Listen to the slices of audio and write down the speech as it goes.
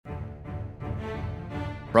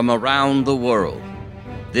from around the world.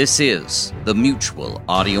 This is the Mutual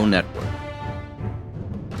Audio Network.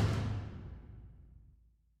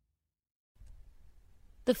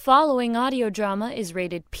 The following audio drama is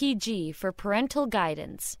rated PG for parental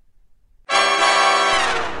guidance.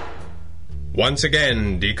 Once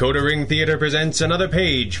again, Decoder Ring Theater presents another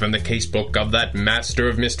page from the casebook of that master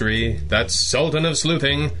of mystery, that sultan of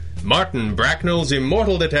sleuthing, Martin Bracknell's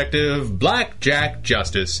immortal detective, Black Jack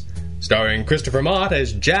Justice, starring Christopher Mott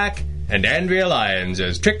as Jack and Andrea Lyons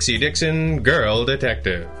as Trixie Dixon, girl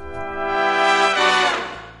detective.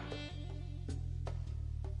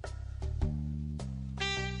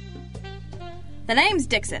 The name's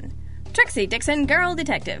Dixon. Trixie Dixon, girl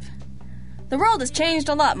detective. The world has changed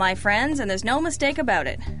a lot, my friends, and there's no mistake about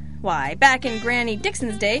it. Why, back in Granny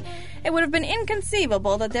Dixon's day, it would have been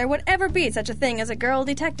inconceivable that there would ever be such a thing as a girl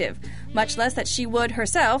detective, much less that she would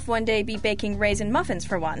herself one day be baking raisin muffins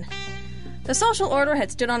for one. The social order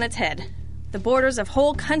had stood on its head. The borders of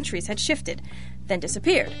whole countries had shifted, then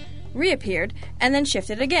disappeared, reappeared, and then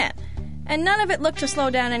shifted again. And none of it looked to slow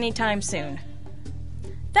down any time soon.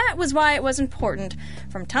 That was why it was important,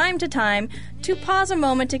 from time to time, to pause a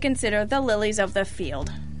moment to consider the lilies of the field.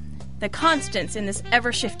 The constants in this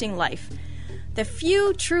ever-shifting life. The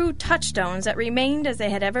few true touchstones that remained as they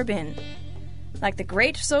had ever been. Like the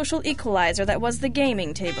great social equalizer that was the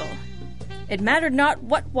gaming table. It mattered not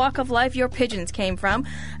what walk of life your pigeons came from,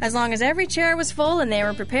 as long as every chair was full and they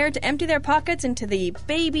were prepared to empty their pockets into the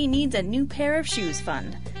baby needs a new pair of shoes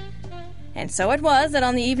fund. And so it was that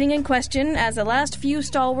on the evening in question, as the last few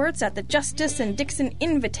stalwarts at the Justice and Dixon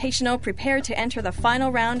Invitational prepared to enter the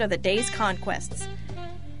final round of the day's conquests.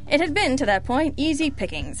 It had been, to that point, easy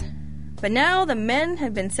pickings. But now the men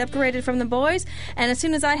had been separated from the boys, and as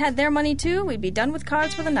soon as I had their money too, we'd be done with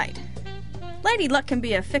cards for the night. Lady Luck can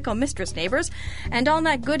be a fickle mistress, neighbors, and on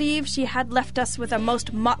that good eve she had left us with a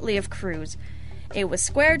most motley of crews. It was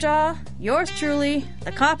Squarejaw, yours truly,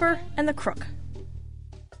 the Copper, and the Crook.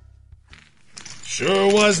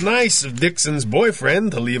 Sure was nice of Dixon's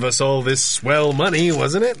boyfriend to leave us all this swell money,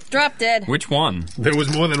 wasn't it? Drop dead. Which one? There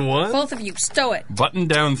was more than one? Both of you, stow it.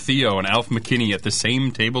 Button-down Theo and Alf McKinney at the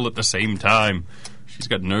same table at the same time. She's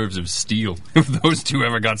got nerves of steel. If those two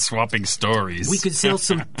ever got swapping stories. We could sell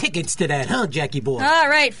some tickets to that, huh, Jackie boy? All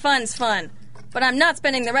right, fun's fun. But I'm not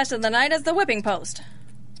spending the rest of the night as the whipping post.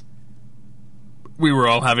 We were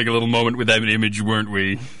all having a little moment with that image, weren't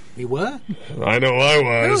we? We were? I know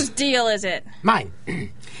I was. Whose deal is it? Mine.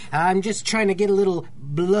 I'm just trying to get a little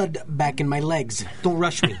blood back in my legs. Don't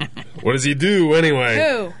rush me. What does he do, anyway?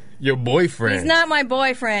 Who? Your boyfriend. He's not my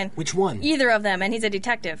boyfriend. Which one? Either of them, and he's a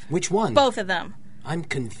detective. Which one? Both of them. I'm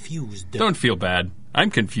confused. Don't feel bad.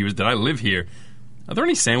 I'm confused that I live here. Are there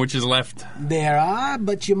any sandwiches left? There are,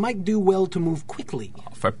 but you might do well to move quickly.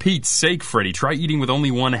 Oh, for Pete's sake, Freddie, try eating with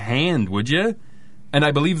only one hand, would you? And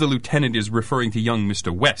I believe the lieutenant is referring to young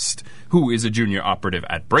Mr. West, who is a junior operative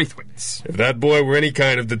at Braithwaite's. If that boy were any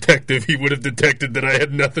kind of detective, he would have detected that I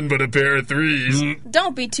had nothing but a pair of threes.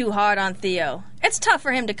 Don't be too hard on Theo. It's tough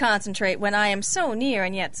for him to concentrate when I am so near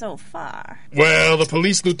and yet so far. Well, the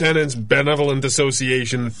Police Lieutenant's Benevolent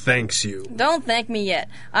Association thanks you. Don't thank me yet.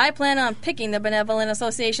 I plan on picking the Benevolent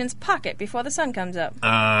Association's pocket before the sun comes up.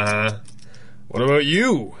 What about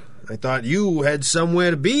you? I thought you had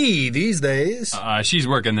somewhere to be these days. She's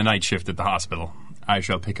working the night shift at the hospital. I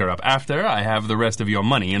shall pick her up after I have the rest of your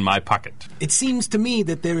money in my pocket. It seems to me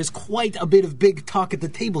that there is quite a bit of big talk at the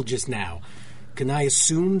table just now. Can I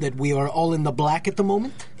assume that we are all in the black at the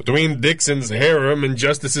moment? Between Dixon's harem and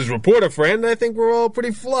Justice's reporter friend, I think we're all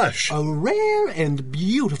pretty flush. A rare and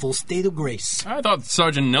beautiful state of grace. I thought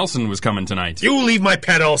Sergeant Nelson was coming tonight. You leave my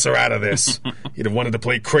pet ulcer out of this. You'd have wanted to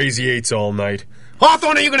play Crazy Eights all night.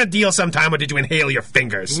 Hawthorne, are you going to deal sometime, or did you inhale your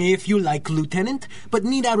fingers? If you like, Lieutenant. But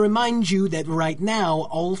need I remind you that right now,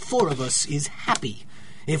 all four of us is happy.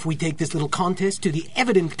 If we take this little contest to the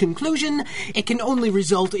evident conclusion, it can only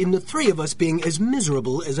result in the three of us being as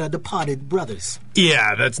miserable as our departed brothers.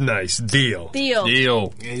 Yeah, that's nice. Deal.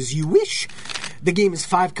 Deal. As you wish. The game is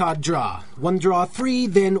 5-card draw. One draw 3,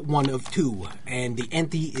 then one of 2. And the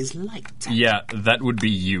ante is light. Yeah, that would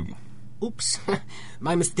be you. Oops.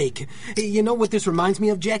 My mistake. You know what this reminds me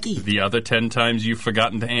of, Jackie? The other 10 times you've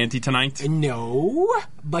forgotten to ante tonight? No,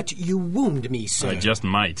 but you wound me, sir. I just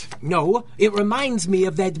might. No, it reminds me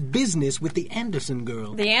of that business with the Anderson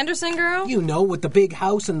girl. The Anderson girl? You know, with the big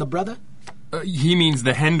house and the brother? He means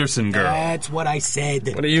the Henderson girl. That's what I said.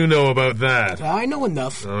 What do you know about that? I know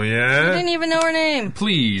enough. Oh, You yeah? didn't even know her name.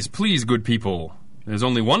 Please, good people. There's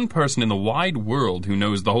only one person in the wide world who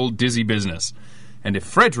knows the whole dizzy business. And if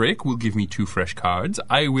Frederick will give me 2 fresh cards,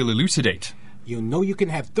 I will elucidate. You know you can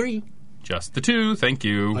have 3. Just the two, thank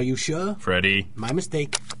you. Are you sure? Freddy. My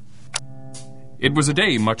mistake. It was a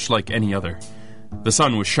day much like any other. The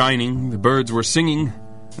sun was shining, the birds were singing,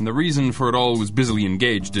 and the reason for it all was busily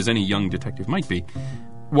engaged, as any young detective might be,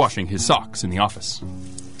 washing his socks in the office.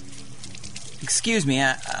 Excuse me,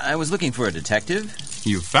 I was looking for a detective.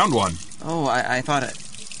 You've found one. Oh, I thought...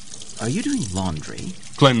 Are you doing laundry?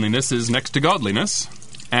 Cleanliness is next to godliness,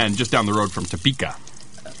 and just down the road from Topeka.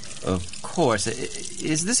 Of course.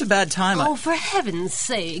 Is this a bad time? Oh, for heaven's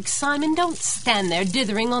sake, Simon, don't stand there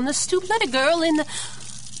dithering on the stoop. Let a girl in the...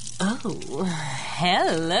 Oh,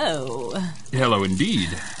 hello. Hello indeed.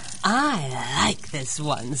 I like this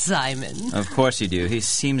one, Simon. Of course you do. He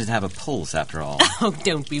seems to have a pulse, after all. Oh,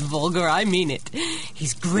 don't be vulgar. I mean it.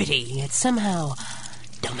 He's gritty, yet somehow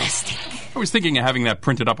domestic. I was thinking of having that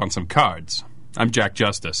printed up on some cards. I'm Jack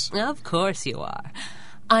Justice. Of course you are.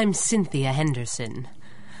 I'm Cynthia Henderson.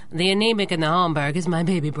 The anemic in the Homburg is my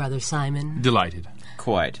baby brother, Simon. Delighted.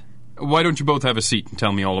 Quite. Why don't you both have a seat and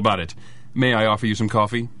tell me all about it? May I offer you some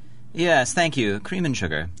coffee? Yes, thank you. Cream and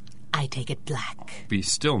sugar. I take it black. Be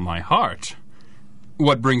still my heart.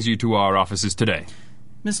 What brings you to our offices today?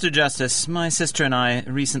 Mr. Justice, my sister and I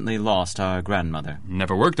recently lost our grandmother.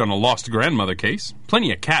 Never worked on a lost grandmother case.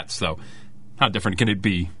 Plenty of cats, though. How different can it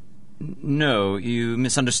be? No, you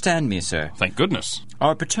misunderstand me, sir. Thank goodness.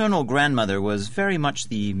 Our paternal grandmother was very much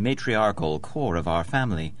the matriarchal core of our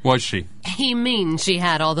family. Was she? He means she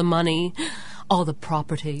had all the money, all the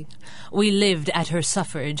property. We lived at her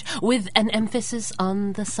suffrage, with an emphasis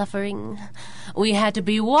on the suffering. We had to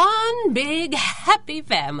be one big, happy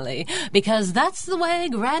family, because that's the way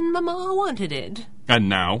Grandmama wanted it. And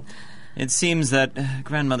now? It seems that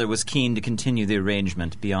grandmother was keen to continue the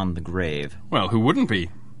arrangement beyond the grave. Well, who wouldn't be?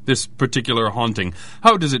 This particular haunting,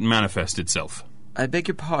 how does it manifest itself? I beg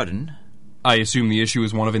your pardon? I assume the issue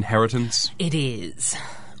is one of inheritance? It is.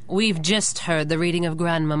 We've just heard the reading of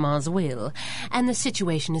Grandmama's will, and the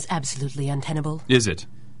situation is absolutely untenable. Is it?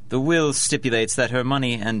 The will stipulates that her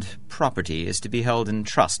money and property is to be held in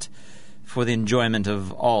trust for the enjoyment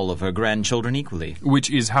of all of her grandchildren equally. Which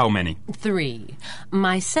is how many? 3.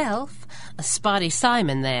 Myself, Spotty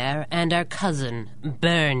Simon there, and our cousin,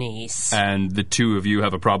 Bernice. And the two of you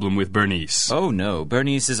have a problem with Bernice? Oh, no.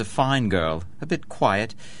 Bernice is a fine girl, a bit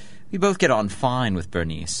quiet. We both get on fine with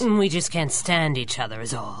Bernice. We just can't stand each other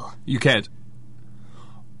is all. You can't...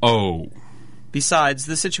 Oh. Besides,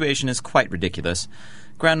 the situation is quite ridiculous.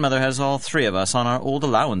 Grandmother has all 3 of us on our old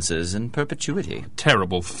allowances in perpetuity.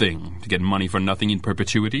 Terrible thing, to get money for nothing in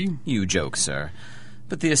perpetuity. You joke, sir.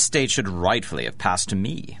 But the estate should rightfully have passed to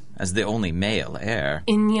me, as the only male heir.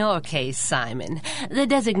 In your case, Simon, the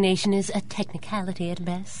designation is a technicality at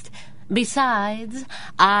best. Besides,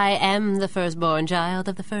 I am the firstborn child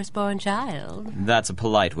of the firstborn child. That's a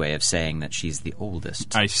polite way of saying that she's the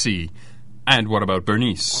oldest. I see. And what about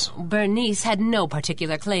Bernice? Bernice had no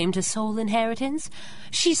particular claim to sole inheritance.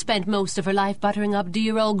 She spent most of her life buttering up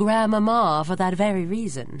dear old Grandmama for that very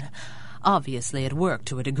reason. Obviously, it worked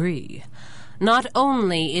to a degree. Not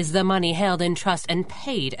only is the money held in trust and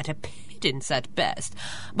paid at a pittance at best,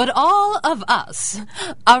 but all of us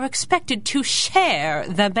are expected to share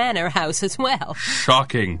the manor house as well.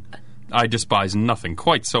 Shocking. I despise nothing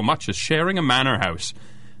quite so much as sharing a manor house.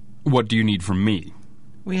 What do you need from me?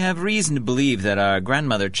 We have reason to believe that our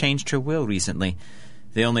grandmother changed her will recently.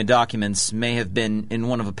 The only documents may have been in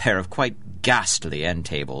one of a pair of quite ghastly end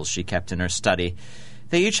tables she kept in her study.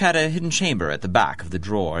 They each had a hidden chamber at the back of the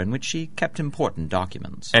drawer in which she kept important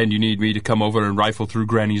documents. And you need me to come over and rifle through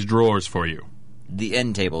Granny's drawers for you? The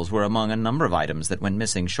end tables were among a number of items that went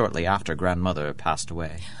missing shortly after grandmother passed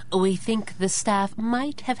away. We think the staff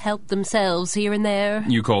might have helped themselves here and there.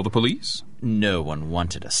 You call the police? No one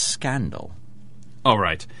wanted a scandal. All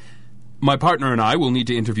right. My partner and I will need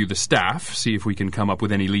to interview the staff, see if we can come up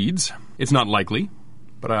with any leads. It's not likely,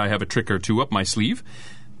 but I have a trick or two up my sleeve.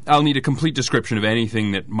 I'll need a complete description of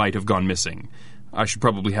anything that might have gone missing. I should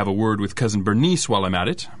probably have a word with Cousin Bernice while I'm at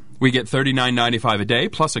it. We get $39.95 a day,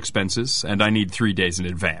 plus expenses, and I need 3 days in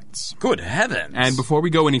advance. Good heavens! And before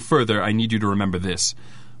we go any further, I need you to remember this.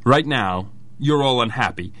 Right now, you're all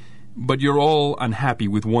unhappy, but you're all unhappy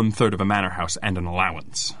with 1/3 of a manor house and an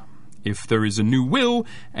allowance. If there is a new will,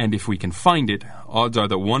 and if we can find it, odds are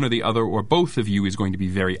that one or the other or both of you is going to be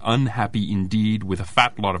very unhappy indeed with a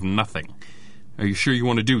fat lot of nothing. Are you sure you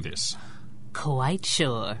want to do this? Quite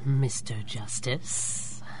sure, Mr.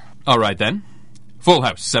 Justice. All right, then. Full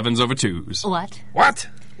house, 7s over 2s. What?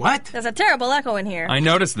 What? There's a terrible echo in here. I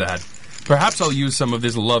noticed that. Perhaps I'll use some of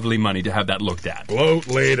this lovely money to have that looked at. Gloat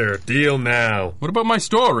later. Deal now. What about my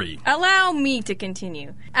story? Allow me to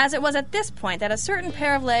continue, as it was at this point that a certain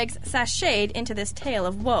pair of legs sashayed into this tale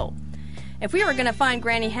of woe. If we were going to find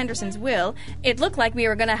Granny Henderson's will, it looked like we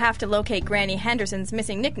were going to have to locate Granny Henderson's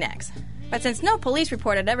missing knickknacks. But since no police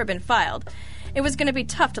report had ever been filed, it was going to be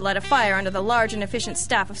tough to light a fire under the large and efficient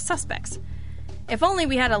staff of suspects. If only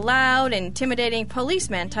we had a loud, intimidating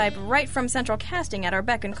policeman type right from Central Casting at our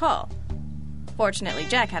beck and call. Fortunately,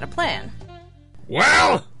 Jack had a plan.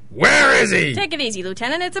 Well, where is he? Take it easy,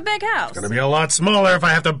 Lieutenant. It's a big house. It's gonna be a lot smaller if I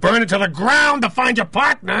have to burn it to the ground to find your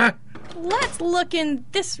partner. Let's look in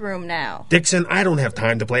this room now. Dixon, I don't have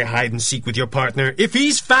time to play hide and seek with your partner. If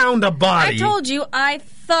he's found a body... I told you, I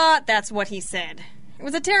thought that's what he said. It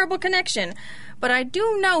was a terrible connection. But I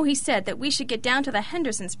do know he said that we should get down to the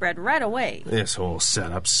Henderson spread right away. This whole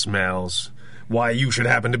setup smells. Why you should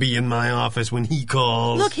happen to be in my office when he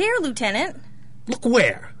calls. Look here, Lieutenant. Look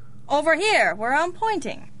where? Over here, where I'm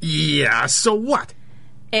pointing. Yeah, so what?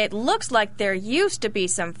 It looks like there used to be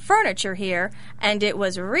some furniture here, and it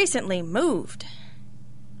was recently moved.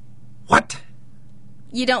 What?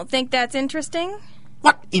 You don't think that's interesting?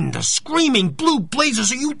 What in the screaming blue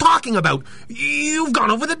blazes are you talking about? You've gone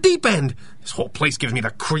over the deep end. This whole place gives me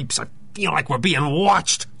the creeps. I feel like we're being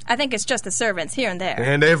watched. I think it's just the servants here and there.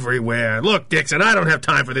 And everywhere. Look, Dixon, I don't have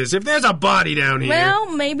time for this. If there's a body down here...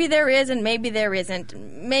 Well, maybe there is and maybe there isn't.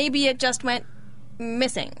 Maybe it just went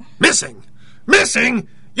missing. Missing? Missing?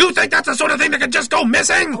 You think that's the sort of thing that can just go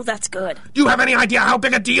missing? Oh, that's good. Do you have any idea how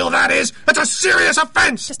big a deal that is? That's a serious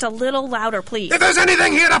offense! Just a little louder, please. If there's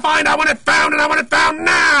anything here to find, I want it found, and I want it found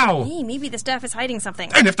now! Hey, maybe the staff is hiding something.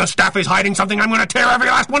 And if the staff is hiding something, I'm going to tear every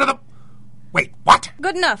last one of them... Wait, what?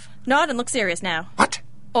 Good enough. Nod and look serious now. What?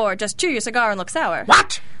 Or just chew your cigar and look sour.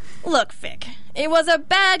 What? Look, Vic, it was a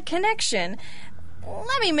bad connection.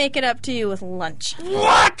 Let me make it up to you with lunch.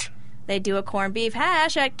 What? They do a corned beef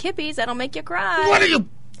hash at Kippy's that'll make you cry. What are you...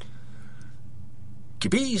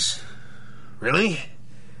 Kippies? Really?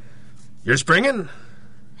 You're springing?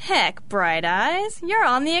 Heck, Bright Eyes, you're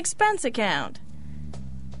on the expense account.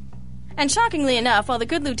 And shockingly enough, while the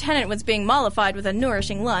good lieutenant was being mollified with a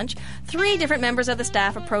nourishing lunch, 3 different members of the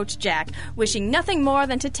staff approached Jack, wishing nothing more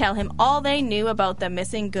than to tell him all they knew about the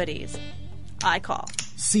missing goodies. I call.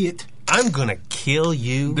 See it? I'm gonna kill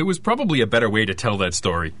you. There was probably a better way to tell that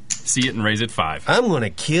story. See it and raise it 5. I'm gonna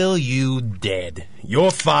kill you dead.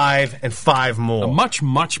 You're 5 and 5 more. A much,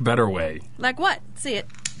 much better way. Like what? See it.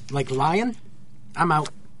 Like lying? I'm out.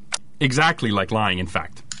 Exactly like lying, in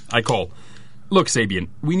fact. I call. Look, Sabian,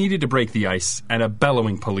 we needed to break the ice, and a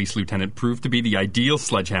bellowing police lieutenant proved to be the ideal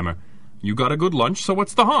sledgehammer. You got a good lunch, so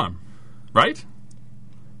what's the harm? Right?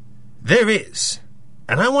 There is.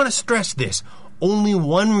 And I want to stress this. Only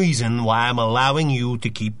one reason why I'm allowing you to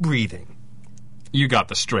keep breathing. You got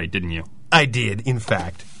the straight, didn't you? I did, in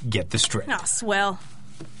fact, get the straight. Oh, swell.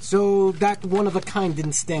 So that one of a kind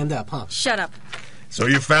didn't stand up, huh? Shut up. So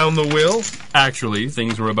you found the will? Actually,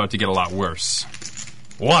 things were about to get a lot worse.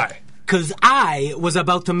 Why? 'Cause I was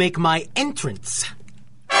about to make my entrance.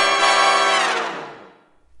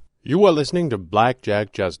 You are listening to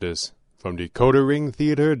Blackjack Justice from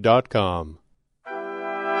DecoderRingTheater.com.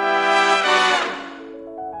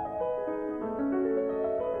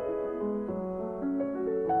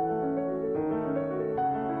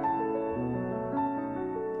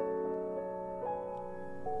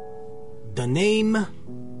 The name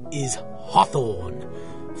is Hawthorne.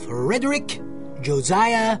 Frederick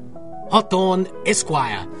Josiah Hawthorne,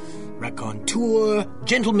 Esquire. Raconteur,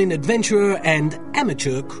 gentleman adventurer, and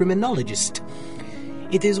amateur criminologist.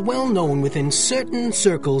 It is well known within certain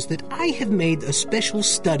circles that I have made a special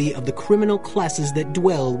study of the criminal classes that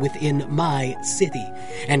dwell within my city.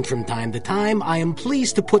 And from time to time, I am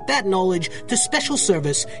pleased to put that knowledge to special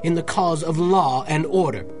service in the cause of law and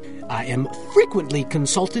order. I am frequently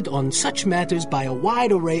consulted on such matters by a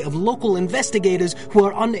wide array of local investigators who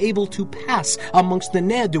are unable to pass amongst the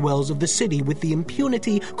ne'er-do-wells of the city with the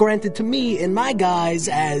impunity granted to me in my guise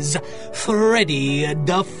as Freddy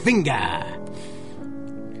the Finger.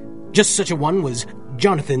 Just such a one was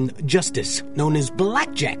Jonathan Justice, known as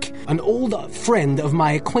Blackjack, an old friend of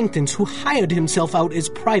my acquaintance who hired himself out as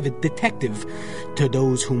private detective to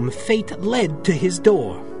those whom fate led to his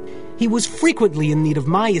door. He was frequently in need of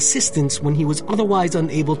my assistance when he was otherwise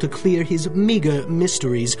unable to clear his meager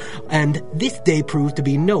mysteries, and this day proved to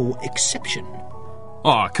be no exception.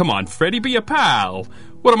 Aw, come on, Freddy, be a pal.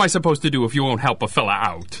 What am I supposed to do if you won't help a fella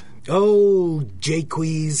out? Oh,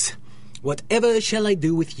 Jaques, Whatever shall I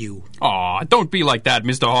do with you? Aw, don't be like that,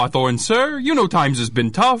 Mr. Hawthorne, sir. You know times has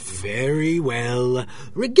been tough. Very well.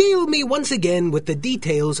 Regale me once again with the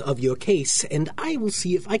details of your case, and I will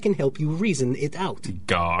see if I can help you reason it out.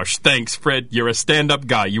 Gosh, thanks, Fred. You're a stand-up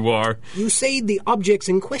guy, you are. You say the objects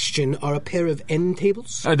in question are a pair of end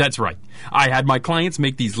tables? That's right. I had my clients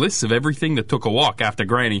make these lists of everything that took a walk after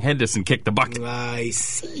Granny Henderson kicked the bucket. I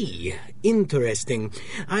see. Interesting.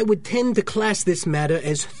 I would tend to class this matter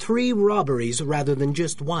as 3 robberies rather than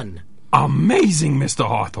just 1. Amazing, Mr.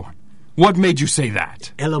 Hawthorne. What made you say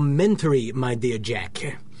that? Elementary, my dear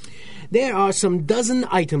Jack. There are some dozen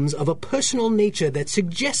items of a personal nature that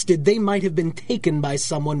suggested they might have been taken by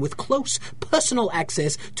someone with close personal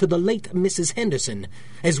access to the late Mrs. Henderson,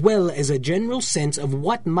 as well as a general sense of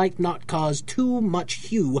what might not cause too much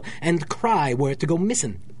hue and cry were it to go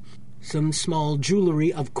missing. Some small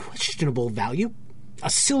jewelry of questionable value, a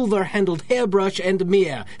silver-handled hairbrush and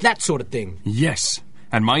mirror, that sort of thing. Yes.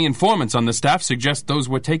 And my informants on the staff suggest those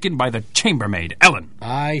were taken by the chambermaid, Ellen.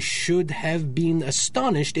 I should have been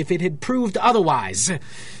astonished if it had proved otherwise.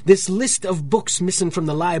 This list of books missing from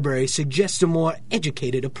the library suggests a more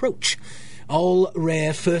educated approach. All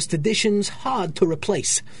rare first editions, hard to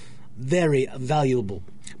replace. Very valuable.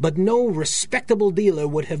 But no respectable dealer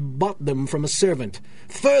would have bought them from a servant.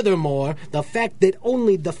 Furthermore, the fact that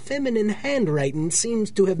only the feminine handwriting seems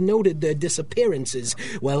to have noted their disappearances,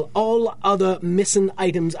 while all other missing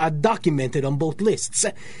items are documented on both lists.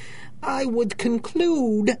 I would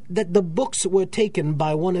conclude that the books were taken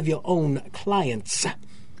by one of your own clients,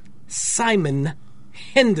 Simon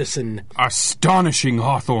Henderson. Astonishing,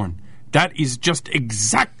 Hawthorne. That is just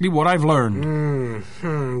exactly what I've learned.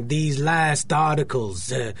 These last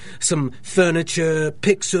articles, some furniture,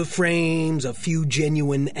 picture frames, a few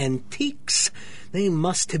genuine antiques. They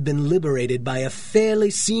must have been liberated by a fairly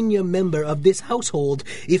senior member of this household,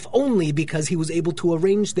 if only because he was able to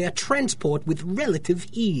arrange their transport with relative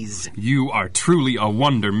ease. You are truly a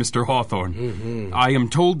wonder, Mr. Hawthorne. I am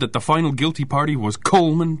told that the final guilty party was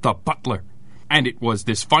Coleman the butler. And it was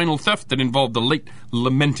this final theft that involved the late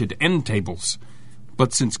lamented end tables.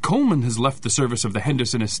 But since Coleman has left the service of the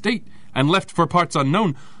Henderson estate and left for parts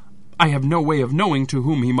unknown, I have no way of knowing to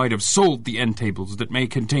whom he might have sold the end tables that may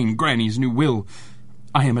contain Granny's new will.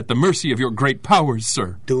 I am at the mercy of your great powers,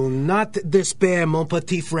 sir. Do not despair, mon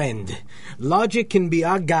petit friend. Logic can be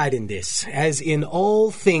our guide in this. As in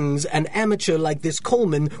all things, an amateur like this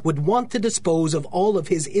Coleman would want to dispose of all of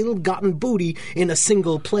his ill-gotten booty in a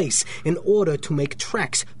single place in order to make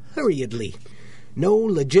tracks hurriedly. No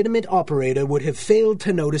legitimate operator would have failed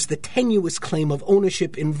to notice the tenuous claim of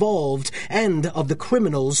ownership involved and of the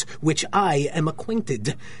criminals which I am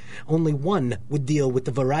acquainted. Only one would deal with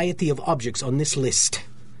the variety of objects on this list.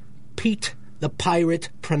 Pete the Pirate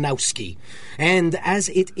Pronowski. And as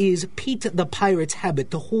it is Pete the Pirate's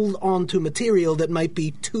habit to hold on to material that might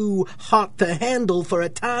be too hot to handle for a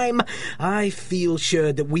time, I feel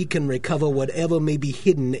sure that we can recover whatever may be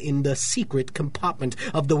hidden in the secret compartment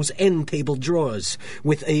of those end table drawers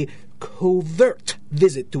with a covert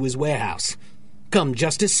visit to his warehouse. Come,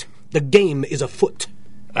 Justice, the game is afoot.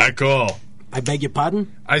 I call. I beg your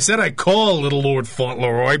pardon? I said I call, little Lord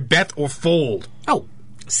Fauntleroy. Bet or fold? Oh,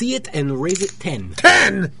 see it and raise it 10.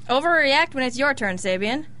 10! Overreact when it's your turn,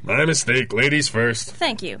 Sabian. My mistake. Ladies first.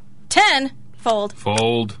 Thank you. 10. Fold.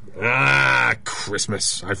 Fold. Ah,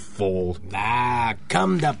 Christmas. I fold. Ah,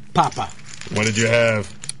 come to Papa. What did you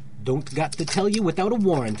have? Don't got to tell you without a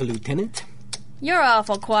warrant, Lieutenant. You're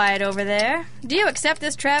awful quiet over there. Do you accept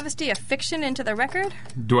this travesty of fiction into the record?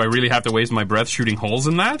 Do I really have to waste my breath shooting holes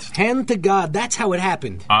in that? Hand to God, that's how it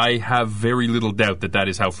happened. I have very little doubt that that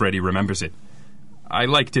is how Freddie remembers it. I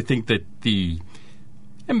like to think that the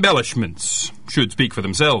embellishments should speak for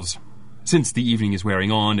themselves. Since the evening is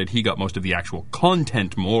wearing on and he got most of the actual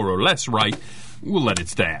content more or less right, we'll let it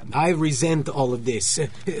stand. I resent all of this.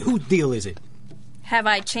 Whose deal is it? Have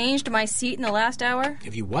I changed my seat in the last hour?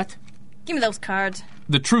 Have you what? Give me those cards.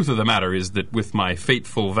 The truth of the matter is that with my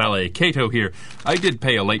fateful valet Cato here, I did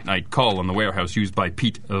pay a late-night call on the warehouse used by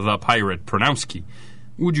Pete the Pirate Pronowski.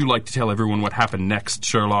 Would you like to tell everyone what happened next,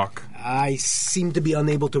 Sherlock? I seem to be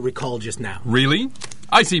unable to recall just now. Really?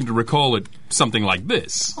 I seem to recall it something like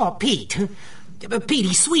this. Oh, Pete.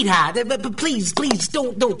 Petey, sweetheart, please,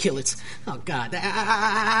 don't kill us. Oh, God,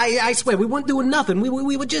 I swear, we weren't doing nothing.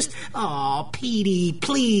 We were just... Oh, Petey,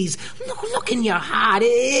 please, look in your heart.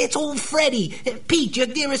 It's old Freddie. Pete, your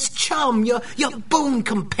dearest chum, your boon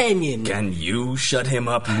companion. Can you shut him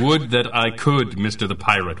up? Would that I could, Mr. the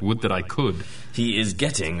Pirate, would that I could. He is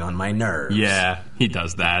getting on my nerves. Yeah, he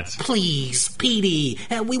does that. Please, Petey,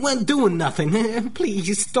 we weren't doing nothing.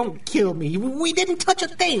 Please, don't kill me. We didn't touch a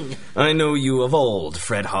thing. I know you of old,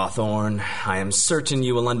 Fred Hawthorne. I am certain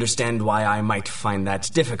you will understand why I might find that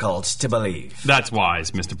difficult to believe. That's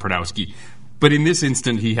wise, Mr. Pronowski. But in this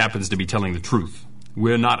instant, he happens to be telling the truth.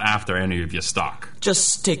 We're not after any of your stock.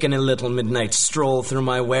 Just taking a little midnight stroll through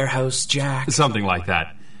my warehouse, Jack. Something like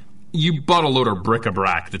that. You bought a load of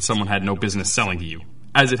bric-a-brac that someone had no business selling to you.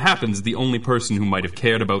 As it happens, the only person who might have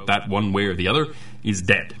cared about that one way or the other is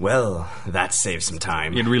dead. Well, that saves some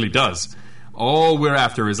time. It really does. All we're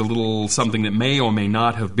after is a little something that may or may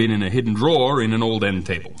not have been in a hidden drawer in an old end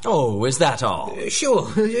table. Oh, is that all?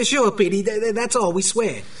 Sure, Petey. That's all, we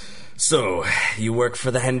swear. So, you work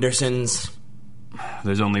for the Hendersons?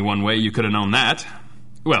 There's only one way you could have known that.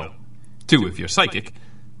 Well, two if you're psychic.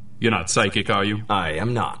 You're not psychic, are you? I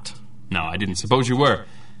am not. No, I didn't suppose you were.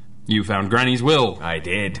 You found Granny's will. I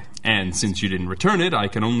did. And since you didn't return it, I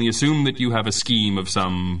can only assume that you have a scheme of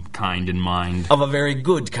some kind in mind. Of a very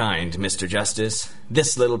good kind, Mr. Justice.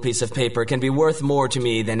 This little piece of paper can be worth more to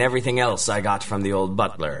me than everything else I got from the old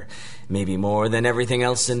butler. Maybe more than everything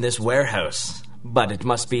else in this warehouse. But it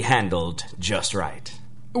must be handled just right.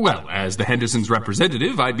 Well, as the Hendersons'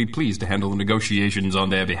 representative, I'd be pleased to handle the negotiations on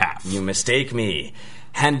their behalf. You mistake me.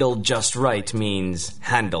 Handled just right means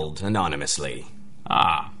handled anonymously.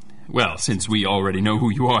 Ah, well, since we already know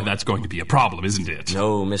who you are, that's going to be a problem, isn't it?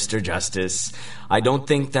 No, Mr. Justice. I don't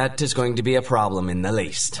think that is going to be a problem in the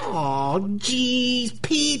least. Oh, jeez,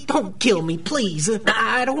 Pete, don't kill me, please.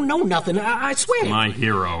 I don't know nothing, I swear. My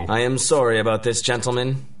hero. I am sorry about this,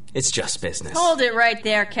 gentlemen. It's just business. Hold it right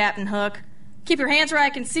there, Captain Hook. Keep your hands where I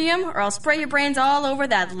can see them, or I'll spray your brains all over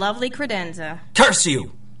that lovely credenza. Curse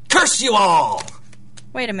you! Curse you all!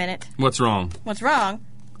 Wait a minute. What's wrong? What's wrong?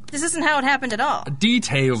 This isn't how it happened at all.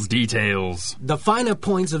 Details. The finer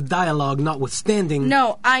points of dialogue notwithstanding...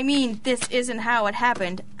 No, I mean, this isn't how it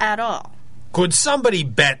happened at all. Could somebody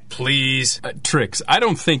bet, please? Trix, I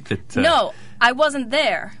don't think that... No, I wasn't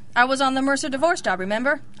there. I was on the Mercer divorce job,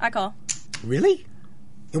 remember? I call. Really?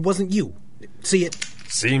 It wasn't you. See it?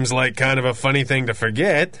 Seems like kind of a funny thing to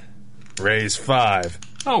forget. Raise 5.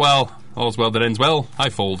 Oh, well. All's well that ends well. I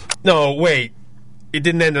fold. No, wait. It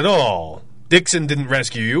didn't end at all. Dixon didn't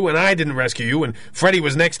rescue you, and I didn't rescue you, and Freddie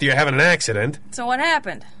was next to you having an accident. So what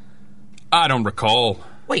happened? I don't recall.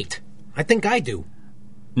 Wait, I think I do.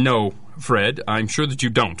 No, Fred, I'm sure that you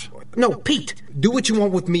don't. No, Pete, do what you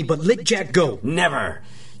want with me, but let Jack go. Never.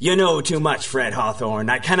 You know too much, Fred Hawthorne.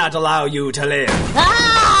 I cannot allow you to live.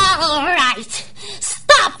 All right.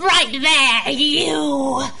 Stop right there,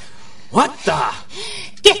 you. What the?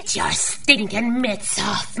 Get your stinking mitts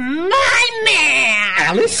off my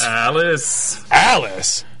man! Alice?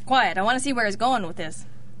 Quiet, I want to see where he's going with this.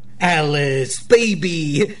 Alice,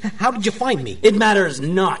 baby, how did you find me? It matters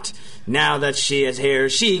not. Now that she is here,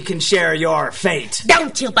 she can share your fate.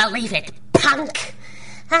 Don't you believe it, punk?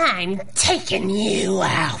 I'm taking you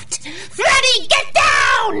out. Freddy, get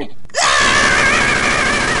down!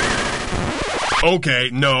 Okay,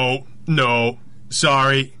 no.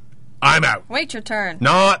 Sorry. I'm out. Wait your turn.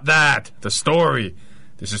 Not that. The story.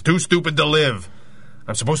 This is too stupid to live.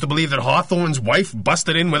 I'm supposed to believe that Hawthorne's wife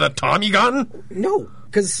busted in with a Tommy gun? No,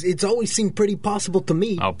 because it's always seemed pretty possible to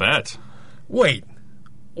me. I'll bet. Wait.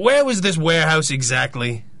 Where was this warehouse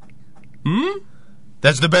exactly?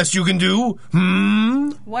 That's the best you can do?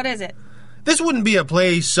 What is it? This wouldn't be a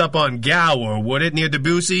place up on Gower, would it, near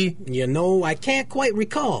Debussy? You know, I can't quite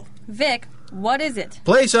recall. Vic, what is it?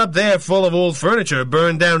 Place up there full of old furniture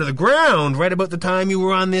burned down to the ground right about the time you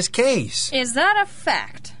were on this case. Is that a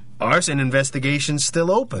fact? Arson investigation's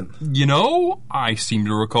still open. You know, I seem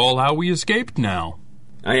to recall how we escaped now.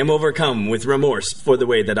 I am overcome with remorse for the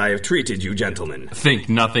way that I have treated you, gentlemen. Think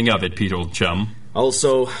nothing of it, Pete, old chum.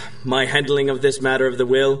 Also, my handling of this matter of the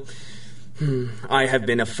will... I have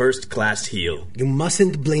been a first-class heel. You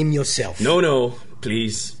mustn't blame yourself. No,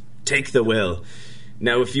 please, take the will.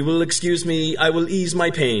 Now, if you will excuse me, I will ease my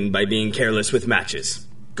pain by being careless with matches.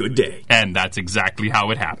 Good day. And that's exactly how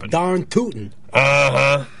it happened. Darn tootin'.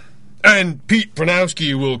 Uh-huh. And Pete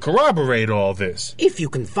Pronowski will corroborate all this. If you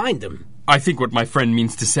can find him. I think what my friend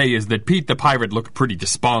means to say is that Pete the pirate looked pretty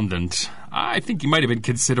despondent. I think he might have been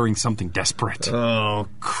considering something desperate. Oh,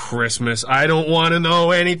 Christmas. I don't want to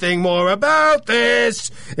know anything more about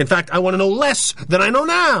this. In fact, I want to know less than I know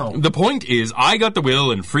now. The point is, I got the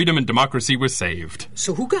will and freedom and democracy was saved.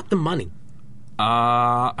 So who got the money?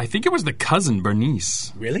 I think it was the cousin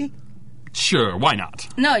Bernice. Really? Sure, why not?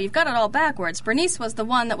 No, you've got it all backwards. Bernice was the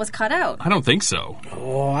one that was cut out. I don't think so.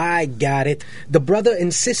 Oh, I got it. The brother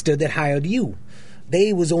and sister that hired you.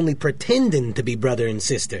 They was only pretending to be brother and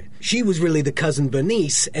sister. She was really the cousin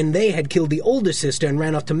Bernice, and they had killed the older sister and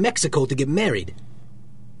ran off to Mexico to get married.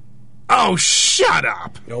 Oh, shut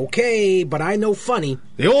up! Okay, but I know funny.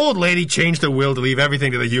 The old lady changed the will to leave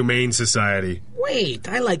everything to the Humane Society. Wait,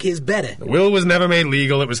 I like his better. The will was never made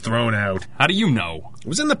legal, it was thrown out. How do you know? It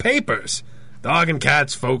was in the papers. Dog and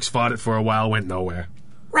cats folks fought it for a while, went nowhere.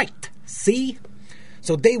 Right, see?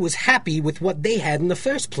 So they was happy with what they had in the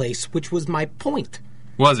first place, which was my point.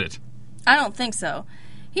 Was it? I don't think so.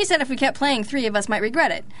 He said if we kept playing, 3 of us might regret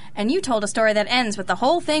it. And you told a story that ends with the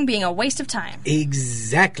whole thing being a waste of time.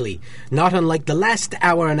 Exactly. Not unlike the last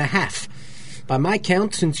hour and a half. By my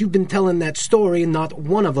count, since you've been telling that story, not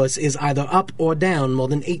one of us is either up or down more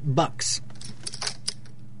than $8.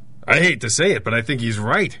 I hate to say it, but I think he's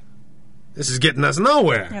right. This is getting us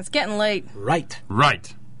nowhere. It's getting late. Right.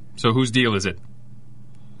 Right. So whose deal is it?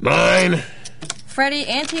 Mine. Freddy,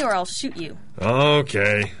 ante, or I'll shoot you.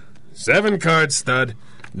 Okay. 7-card stud,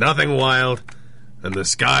 nothing wild, and the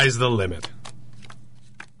sky's the limit.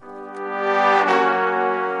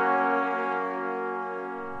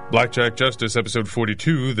 Blackjack Justice, Episode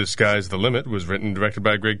 42, The Sky's the Limit, was written and directed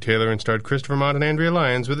by Greg Taylor and starred Christopher Mott and Andrea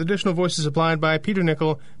Lyons, with additional voices supplied by Peter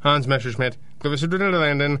Nickel, Hans Messerschmidt, Clarissa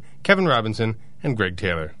Landon, Kevin Robinson, and Greg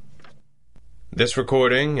Taylor. This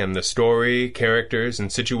recording and the story, characters, and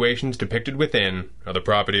situations depicted within are the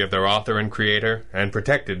property of their author and creator and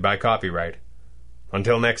protected by copyright.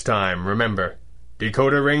 Until next time, remember,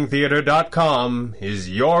 DecoderRingTheater.com is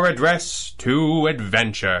your address to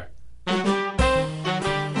adventure.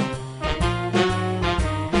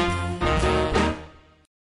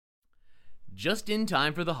 Just in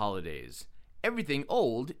time for the holidays. Everything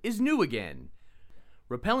old is new again.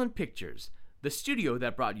 Repellent Pictures, the studio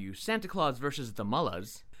that brought you Santa Claus vs. the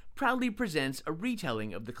Mullahs, proudly presents a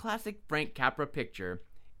retelling of the classic Frank Capra picture,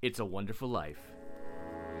 It's a Wonderful Life.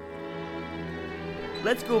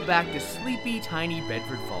 Let's go back to sleepy, tiny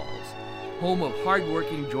Bedford Falls, home of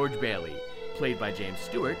hard-working George Bailey, played by James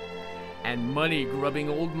Stewart, and money-grubbing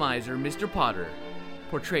old miser Mr. Potter,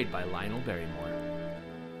 portrayed by Lionel Barrymore.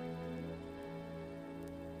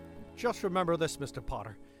 Just remember this, Mr.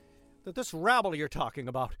 Potter, that this rabble you're talking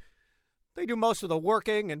about, they do most of the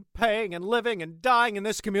working and paying and living and dying in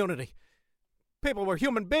this community. People were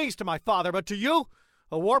human beings to my father, but to you,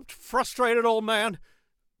 a warped, frustrated old man,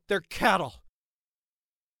 they're cattle.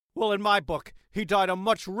 Well, in my book, he died a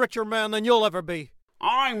much richer man than you'll ever be.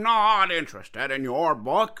 I'm not interested in your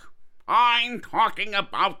book. I'm talking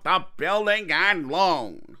about the building and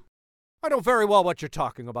loan. I know very well what you're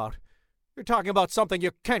talking about. You're talking about something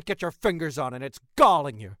you can't get your fingers on, and it's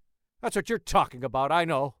galling you. That's what you're talking about, I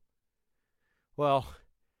know. Well,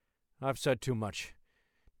 I've said too much.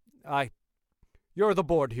 You're the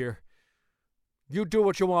board here. You do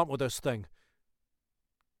what you want with this thing.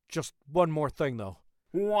 Just one more thing, though.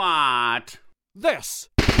 What? This!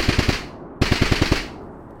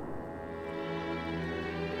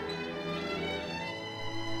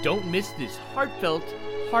 Don't miss this heartfelt,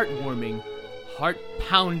 heartwarming,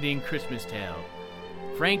 heart-pounding Christmas tale.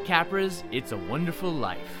 Frank Capra's It's a Wonderful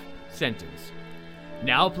Life sentence.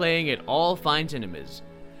 Now playing at all fine cinemas.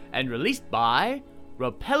 And released by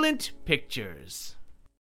Repellent Pictures.